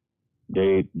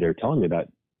they're telling me that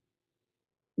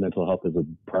mental health is a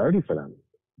priority for them.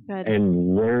 Good.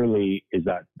 And rarely is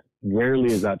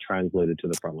that translated to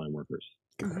the frontline workers.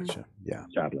 Gotcha. Yeah.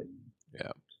 Sadly.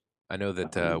 Yeah. I know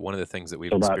that one of the things that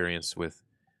we've experienced with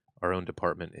our own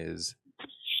department is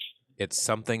it's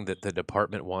something that the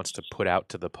department wants to put out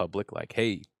to the public, like,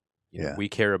 hey, we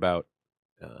care about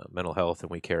mental health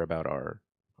and we care about our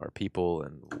people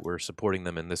and we're supporting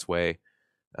them in this way.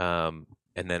 And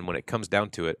then when it comes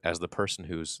down to it, as the person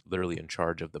who's literally in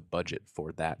charge of the budget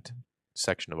for that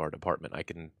section of our department, I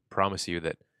can promise you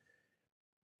that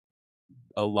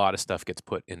a lot of stuff gets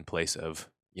put in place of,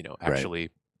 actually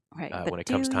when it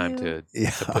comes time to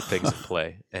put things in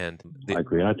play. And I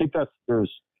agree. And I think go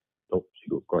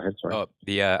ahead.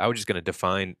 Sorry. I was just going to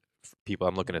define people.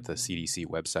 I'm looking at the CDC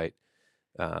website,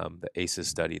 the ACEs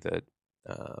study that,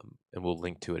 and we'll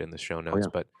link to it in the show notes,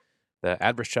 but the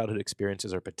adverse childhood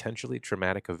experiences are potentially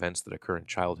traumatic events that occur in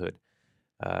childhood.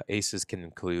 ACEs can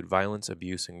include violence,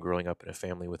 abuse, and growing up in a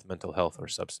family with mental health or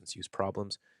substance use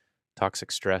problems.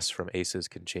 Toxic stress from ACEs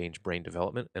can change brain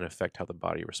development and affect how the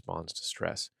body responds to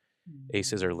stress.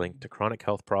 ACEs are linked to chronic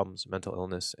health problems, mental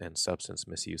illness, and substance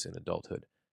misuse in adulthood.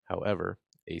 However,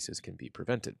 ACEs can be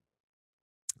prevented.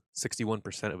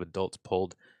 61% of adults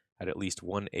polled had at least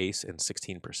one ACE, and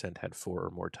 16% had 4 or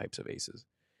more types of ACEs.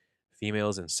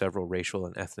 Females in several racial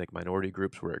and ethnic minority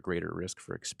groups were at greater risk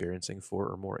for experiencing 4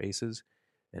 or more ACEs,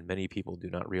 and many people do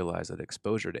not realize that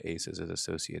exposure to ACEs is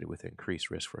associated with increased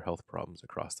risk for health problems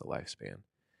across the lifespan.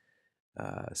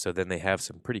 So then they have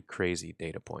some pretty crazy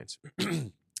data points.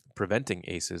 Preventing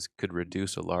ACEs could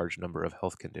reduce a large number of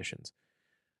health conditions,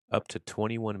 up to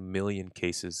 21 million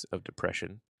cases of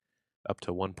depression, up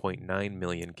to 1.9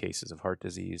 million cases of heart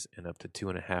disease, and up to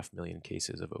 2.5 million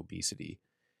cases of obesity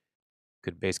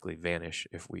could basically vanish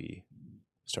if we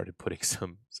started putting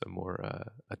some more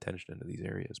attention into these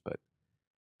areas. But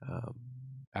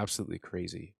Absolutely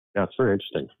crazy. Yeah, it's very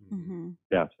interesting. Mm-hmm.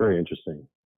 Yeah, it's very interesting.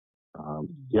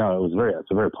 Yeah,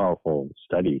 it's a very powerful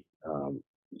study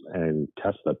and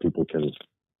test that people can,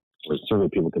 or certainly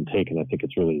people can take, and I think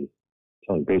it's really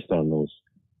telling based on those,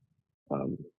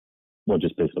 well,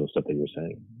 just based on the stuff that you're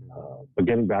saying. But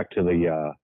getting back to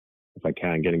the, if I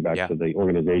can, getting back to the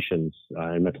organizations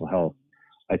and mental health,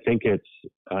 I think it's,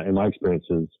 in my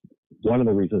experiences, one of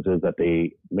the reasons is that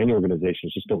many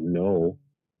organizations just don't know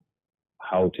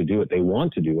how to do it. They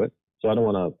want to do it, so I don't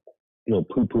want to,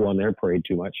 poo-poo on their parade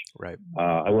too much. Right.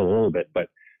 I will a little bit, but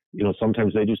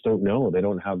sometimes they just don't know. They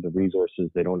don't have the resources.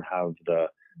 They don't have the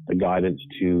guidance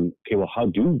to, okay, well, how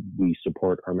do we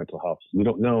support our mental health? We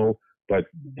don't know, but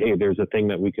hey, there's a thing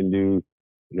that we can do.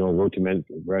 Road to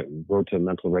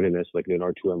mental readiness, like an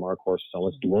R2MR course. So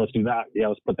let's do that. Yeah,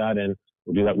 let's put that in.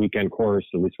 We'll do that weekend course.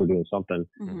 At least we're doing something.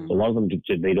 Mm-hmm. So a lot of them,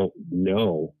 they don't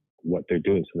know what they're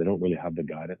doing, so they don't really have the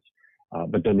guidance.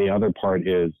 But then the other part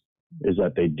is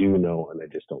that they do know and they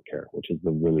just don't care, which is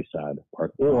the really sad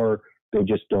part. Or they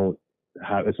just don't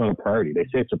have, it's not a priority. They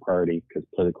say it's a priority because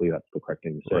politically that's the correct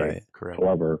thing to say. Right. Correct.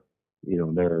 However, we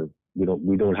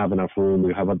don't have enough room.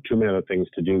 We have too many other things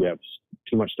to do. We have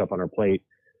too much stuff on our plate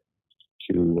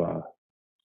to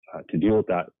deal with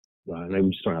that, and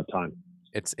we just don't have time.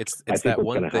 It's that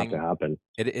one thing. Have to happen.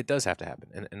 It does have to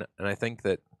happen, and I think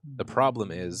that the problem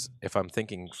is, if I'm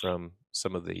thinking from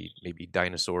some of the maybe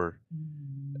dinosaur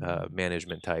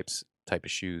management type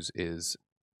of shoes, is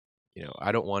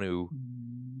I don't want to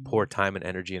pour time and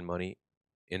energy and money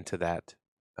into that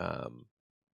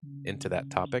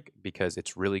topic, because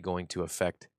it's really going to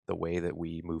affect the way that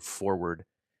we move forward,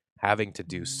 having to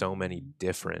do so many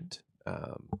different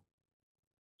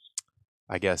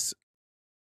I guess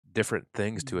different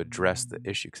things to address the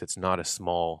issue, because it's not a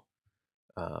small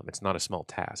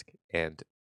task, and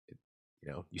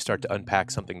you start to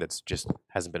unpack something that's just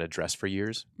hasn't been addressed for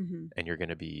years, Mm-hmm. and you're going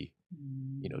to be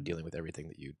dealing with everything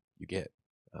that you get.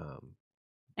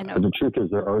 And the truth is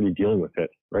they're already dealing with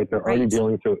it, right? They're already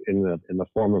dealing with it in the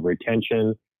form of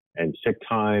retention and sick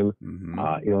time.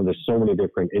 Mm-hmm. There's so many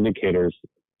different indicators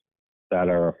that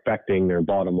are affecting their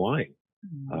bottom line,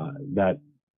 that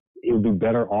it would be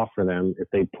better off for them if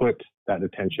they put that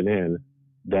attention in,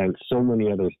 than so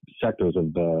many other sectors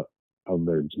of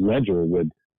their ledger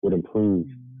would improve.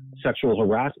 Sexual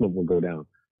harassment will go down.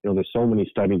 There's so many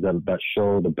studies that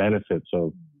show the benefits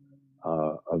of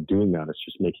doing that. It's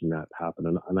just making that happen.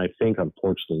 And I think,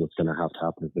 unfortunately, what's going to have to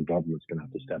happen is the government's going to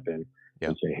have to step in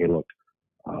and say, hey, look,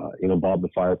 Bob the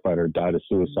firefighter died of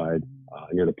suicide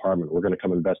in your department. We're going to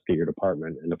come investigate your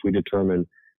department. And if we determine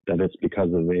that it's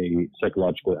because of a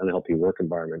psychologically unhealthy work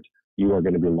environment, you are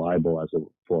going to be liable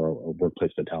for a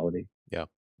workplace fatality. Yeah.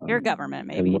 Your government,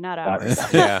 maybe, not ours.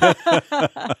 Yeah.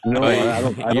 No, I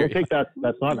don't think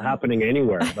that's not happening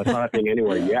anywhere. That's not happening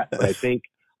anywhere yet. But I think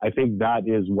that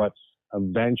is what's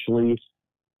eventually.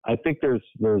 I think there's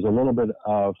a little bit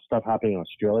of stuff happening in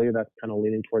Australia that's kind of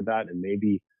leaning toward that, and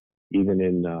maybe even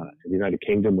in the United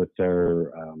Kingdom with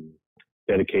their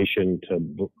dedication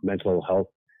to mental health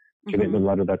commitment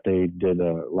letter that they did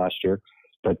last year.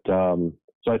 But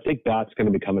so I think that's going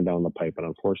to be coming down the pipe, and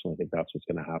unfortunately, I think that's what's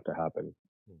going to have to happen.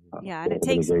 Yeah, and it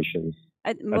takes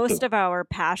most of our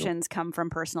passions come from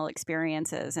personal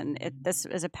experiences, and this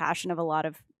is a passion of a lot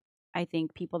of, I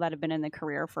think, people that have been in the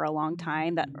career for a long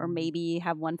time, that or maybe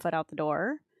have one foot out the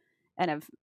door and have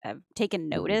taken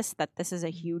notice that this is a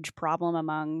huge problem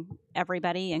among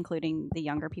everybody, including the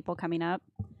younger people coming up.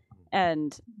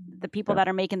 And the people that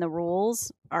are making the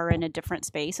rules are in a different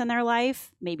space in their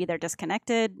life. Maybe they're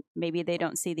disconnected. Maybe they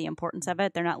don't see the importance of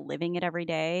it. They're not living it every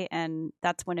day. And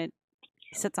that's when it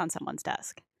sits on someone's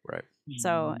desk. Right.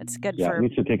 So it's good for...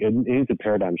 it needs a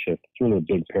paradigm shift. It's really a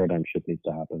big paradigm shift needs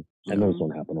to happen. And those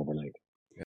don't happen overnight.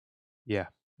 Yeah,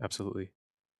 absolutely.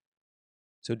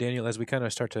 So, Daniel, as we kind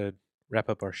of start to wrap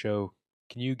up our show,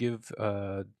 can you give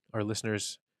our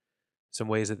listeners some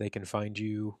ways that they can find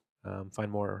you, find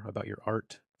more about your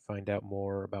art, find out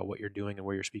more about what you're doing and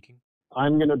where you're speaking?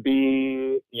 I'm going to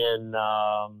be in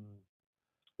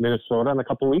Minnesota in a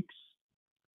couple of weeks.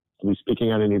 I'll be speaking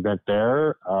at an event there,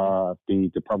 at the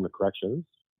Department of Corrections,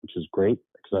 which is great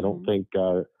because I don't think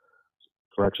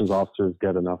corrections officers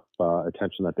get enough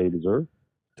attention that they deserve.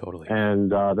 Totally.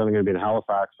 And then I'm going to be in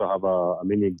Halifax. I'll have a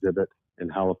mini exhibit in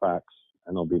Halifax,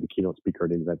 and I'll be the keynote speaker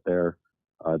at an event there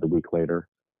the week later.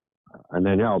 And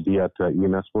then, I'll be at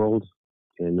EMS World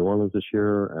in New Orleans this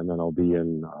year, and then I'll be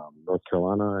in North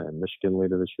Carolina and Michigan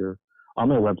later this year. On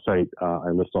my website, I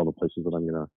list all the places that I'm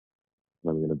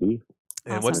gonna be.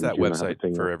 And awesome. What's that website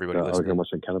for everybody listening? Here in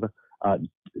Western Canada.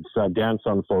 It's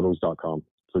dansunphotos.com.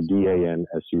 So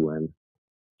DANSUN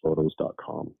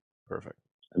hollyphotos.com. Perfect.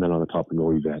 And then on the top,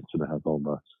 no events, and I have all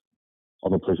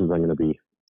the places I'm going to be.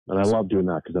 And I love doing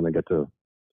that because then I get to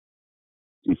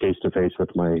be face to face with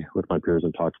my peers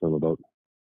and talk to them about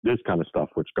this kind of stuff.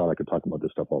 Which, God, I could talk about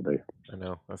this stuff all day. I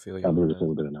know. I feel you. I'll do on this that.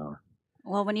 within an hour.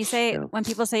 Well, when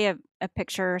people say a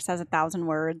picture says 1,000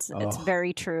 words, it's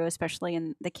very true, especially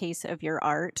in the case of your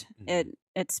art. Mhm.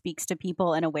 It speaks to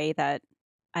people in a way that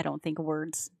I don't think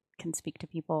words can speak to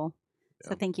people.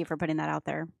 So Yeah. thank you for putting that out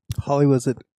there. Holly, was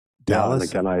it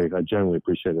Dallas? Yeah, and again, I genuinely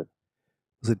appreciate it.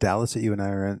 Was it Dallas that you and I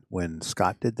were in when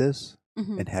Scott did this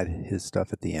Mm-hmm. and had his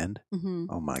stuff at the end? Mm-hmm.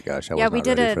 Oh my gosh, I was not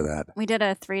ready for that. We did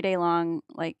a 3-day long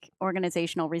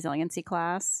organizational resiliency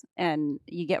class, and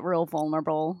you get real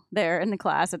vulnerable there in the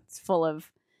class. It's full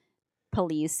of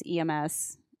police,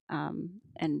 EMS,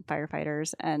 and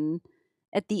firefighters. And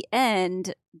at the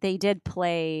end, they did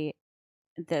play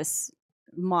this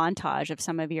montage of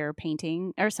some of your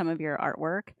painting or some of your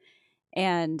artwork,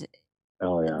 and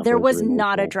Oh yeah, there was very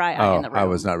not a emotional. dry eye in the room. I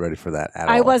was not ready for that at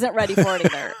all. I wasn't ready for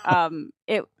it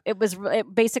either.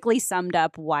 It basically summed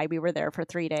up why we were there for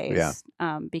 3 days.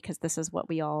 Yeah. Because this is what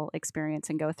we all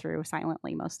experience and go through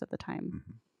silently most of the time.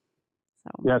 Mhm. So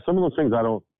Yeah, some of those things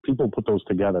people put those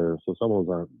together. So some of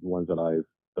those aren't ones that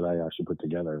I actually put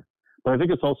together. But I think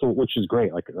it's also, which is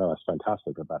great. It's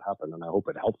fantastic that happened, and I hope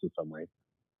it helps in some way.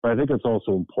 But I think it's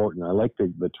also important. I like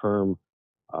the term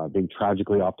being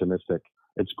tragically optimistic.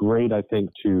 It's great, I think,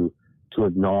 to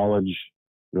acknowledge,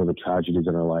 the tragedies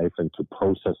in our life and to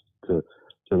process, to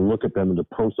look at them and to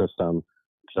process them,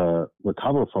 to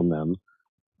recover from them.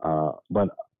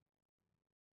 But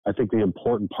I think the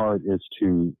important part is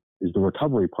the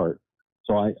recovery part.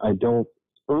 So I don't.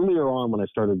 Earlier on, when I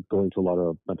started going to a lot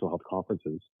of mental health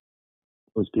conferences,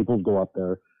 those people would go up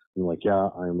there and like, yeah,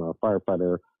 I'm a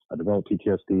firefighter. I developed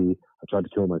PTSD. I tried to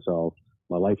kill myself.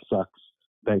 My life sucks.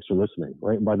 Thanks for listening.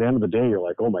 Right. And by the end of the day, you're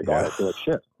like, oh my God, I feel like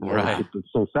shit. Right.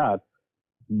 It's so sad.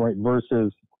 Right.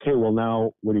 Versus, okay, well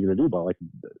now what are you going to do about it?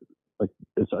 Like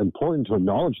it's important to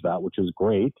acknowledge that, which is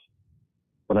great.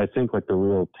 But I think the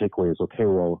real takeaway is, okay,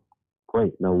 well,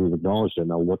 great. Now we've acknowledged it.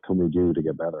 Now what can we do to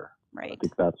get better? right. I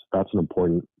think that's an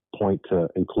important point to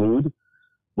include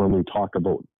when we talk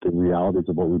about the realities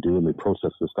of what we do and we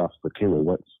process the stuff. Okay, well,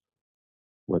 what's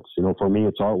for me,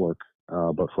 it's artwork.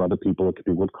 But for other people, it could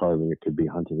be wood carving. It could be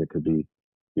hunting. It could be,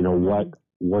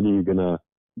 what are you going to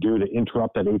do to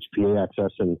interrupt that HPA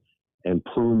access and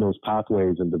prune those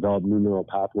pathways and develop new neural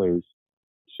pathways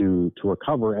to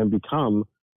recover and become,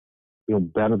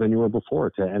 better than you were before,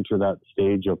 to enter that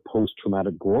stage of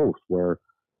post-traumatic growth where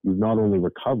you've not only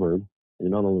recovered, you're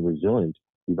not only resilient,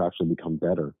 you've actually become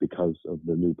better because of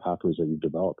the new pathways that you've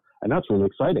developed. And that's really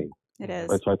exciting. It is.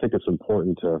 Right? So I think it's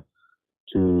important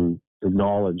to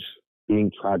acknowledge being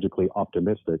tragically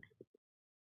optimistic,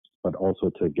 but also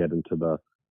to get into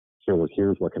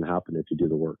here's what can happen if you do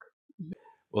the work.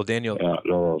 Well, Daniel. Yeah,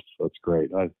 no, that's great.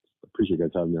 I appreciate you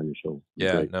guys having me on your show.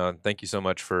 Yeah, great. no, thank you so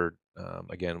much for,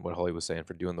 again, what Holly was saying,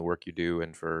 for doing the work you do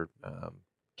and for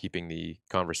keeping the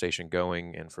conversation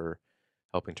going and for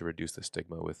helping to reduce the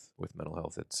stigma with mental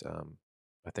health. It's,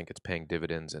 I think it's paying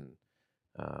dividends, and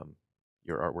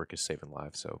your artwork is saving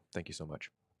lives. So thank you so much.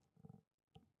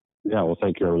 Yeah, well,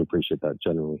 thank you. I really appreciate that,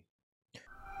 genuinely.